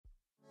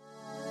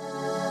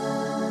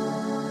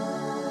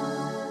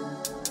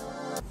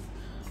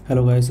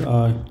Hello guys,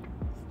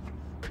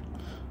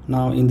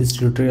 now in this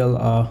tutorial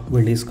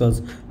we'll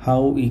discuss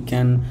how we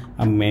can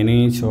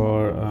manage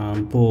or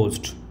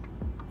post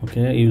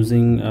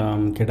using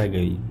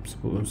category.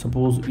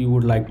 Suppose you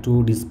would like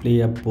to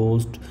display a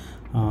post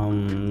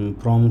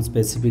from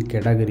specific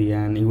category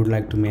and you would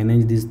like to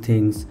manage these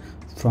things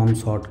from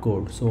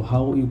shortcode. So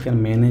how you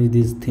can manage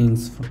these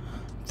things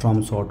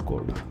from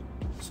shortcode?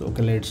 So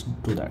let's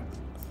do that.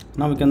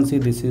 Now we can see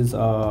this is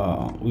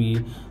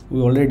we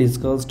already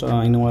discussed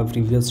in our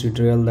previous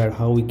tutorial that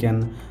how we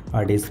can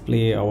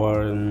display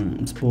our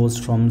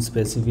post from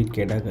specific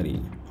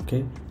category.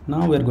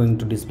 Now we are going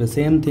to display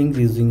same things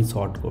using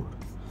shortcode.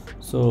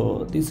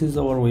 So this is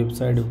our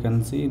website. You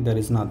can see there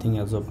is nothing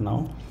as of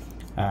now,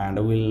 and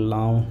we'll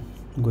now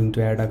going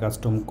to add a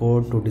custom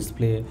code to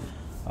display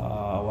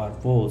our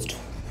post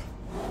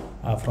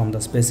from the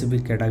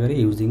specific category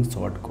using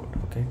shortcode.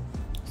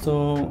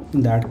 So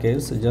in that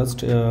case, you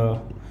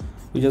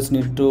just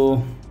need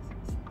to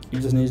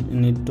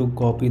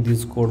copy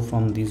this code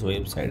from this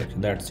website.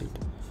 That's it,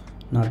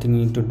 nothing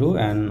you need to do.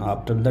 And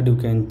after that you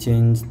can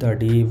change the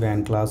div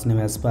and class name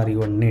as per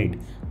your need.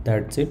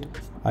 That's it.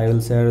 I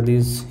will share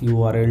this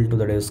URL to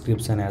the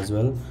description as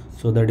well,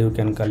 so that you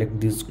can collect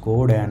this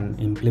code and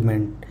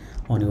implement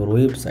on your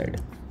website.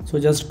 So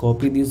just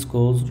copy this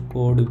code.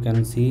 You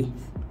can see,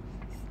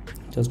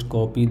 just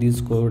copy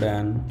this code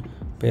and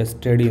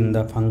pasted in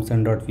the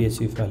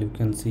function.php file. You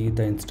can see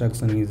the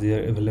instruction is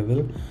here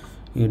available.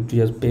 You need to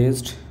just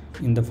paste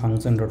in the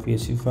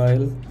function.php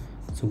file.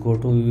 So go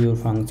to your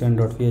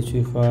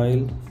function.php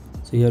file.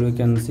 So here we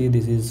can see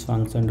this is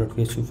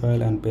function.php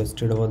file and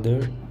pasted over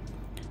there.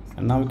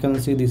 And now we can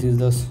see this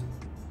is a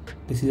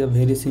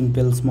very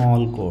simple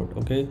small code.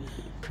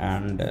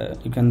 And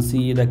you can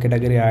see the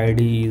category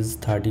ID is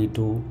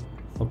 32.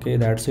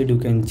 That's it. You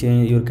can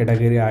change your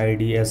category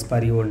ID as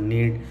per your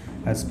need,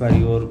 as per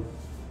your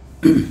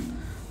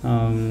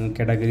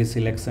category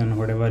selection.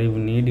 Whatever you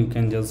need, you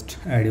can just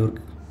add your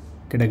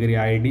category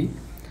ID.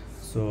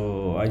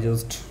 So I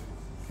just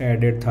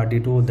added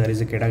 32. There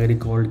is a category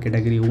called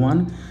category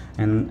 1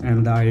 and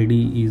the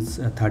ID is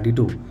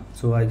 32.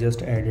 So I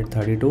just added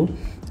 32.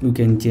 You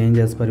can change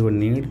as per your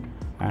need,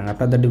 and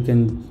after that you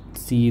can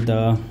see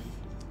the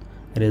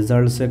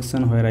result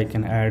section where I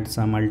can add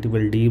some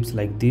multiple divs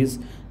like this.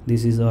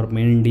 This is our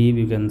main div.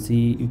 You can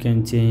see you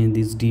can change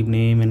this div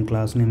name and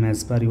class name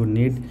as per your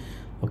need.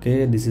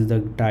 This is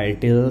the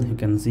title. You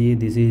can see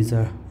this is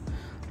a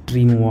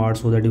trim word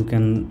so that you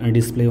can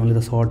display only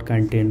the short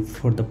content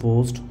for the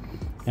post,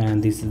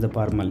 and this is the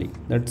permalink.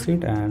 That's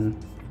it. And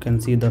you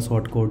can see the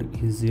shortcode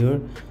is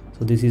here.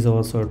 So this is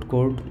our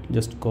shortcode.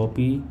 Just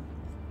copy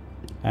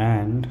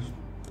and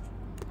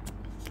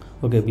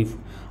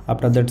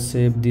after that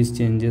save these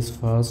changes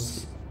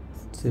first.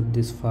 Save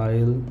this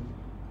file,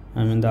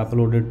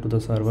 upload it to the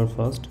server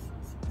first,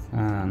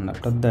 and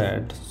after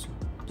that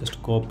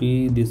just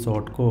copy this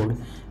shortcode,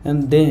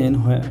 and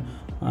then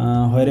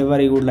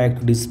wherever you would like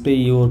to display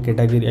your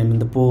category,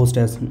 the post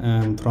as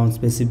from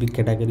specific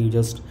category, you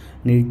just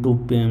need to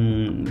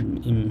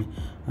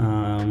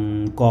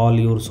call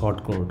your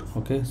shortcode.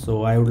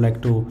 So I would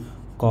like to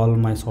call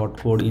my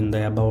shortcode in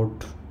the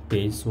about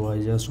page. So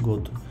I just go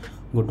to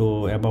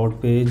about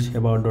page,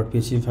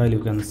 about.php file. You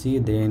can see,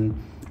 then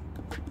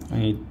I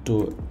need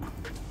to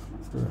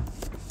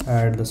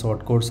add the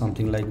shortcode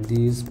something like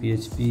this: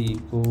 php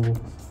echo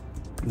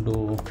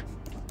do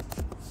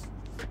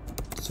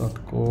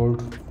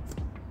shortcode,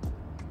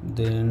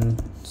 then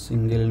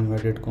single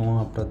inverted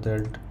comma, after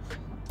that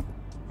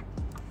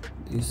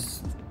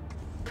this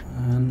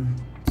and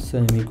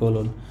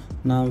semicolon.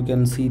 Now you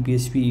can see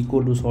php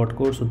equal to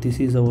shortcode. So this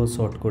is our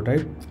shortcode,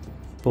 right?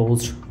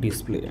 Post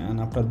display,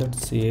 and after that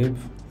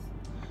save.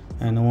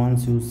 And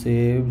once you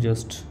save,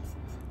 just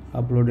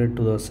upload it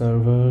to the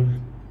server.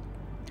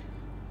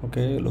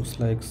 Looks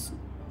like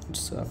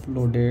it's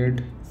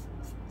uploaded.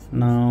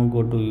 Now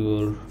go to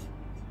your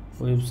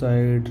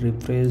website,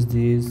 refresh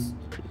this,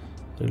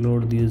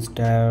 reload this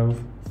tab.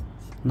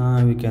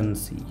 Now we can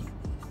see,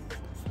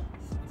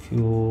 if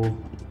you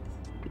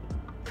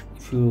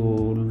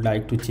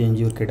like to change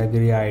your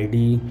category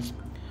ID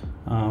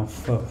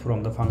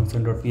from the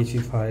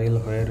function.php file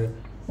where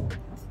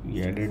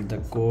we added the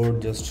code,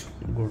 just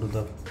go to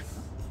the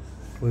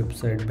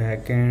website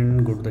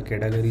backend, go to the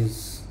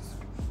categories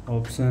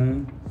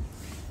option,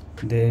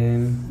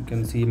 then you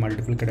can see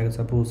multiple categories.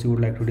 Suppose you would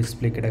like to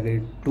display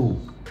category 2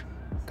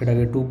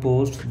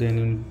 post, then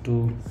you need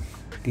to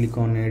click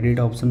on edit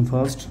option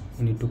first.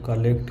 You need to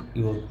collect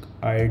your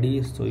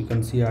ID. So you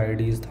can see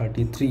ID is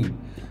 33.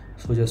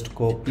 So just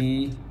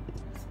copy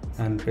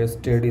and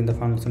paste it in the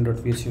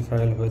function.php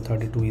file where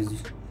 32 is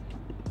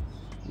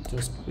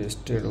just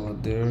pasted over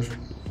there.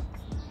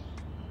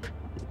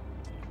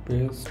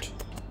 Paste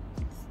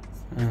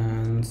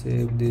and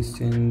save these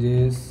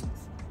changes,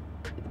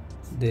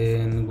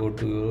 then go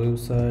to your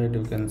website.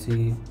 You can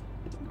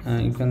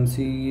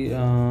see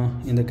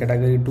in the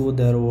category 2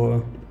 there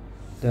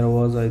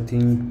was I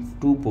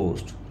think 2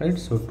 posts, right?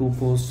 So 2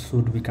 posts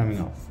should be coming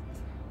up.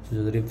 So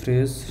just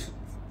refresh,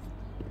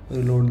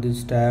 reload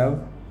this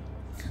tab.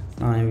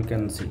 now we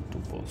can see to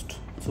post.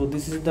 So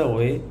this is the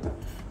way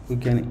we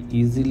can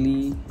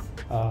easily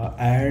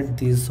add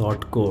this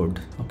short code,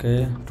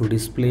 okay, to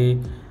display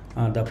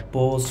the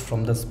post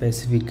from the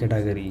specific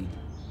category,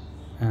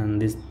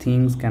 and these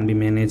things can be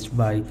managed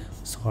by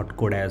short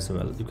code as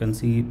well. You can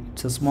see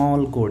it's a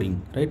small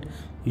coding, right?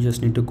 You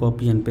just need to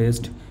copy and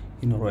paste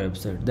in your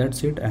website,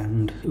 that's it,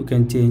 and you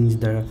can change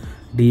the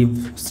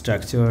div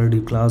structure,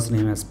 div class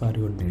name as per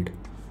your need.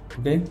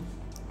 Okay,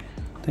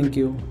 thank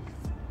you.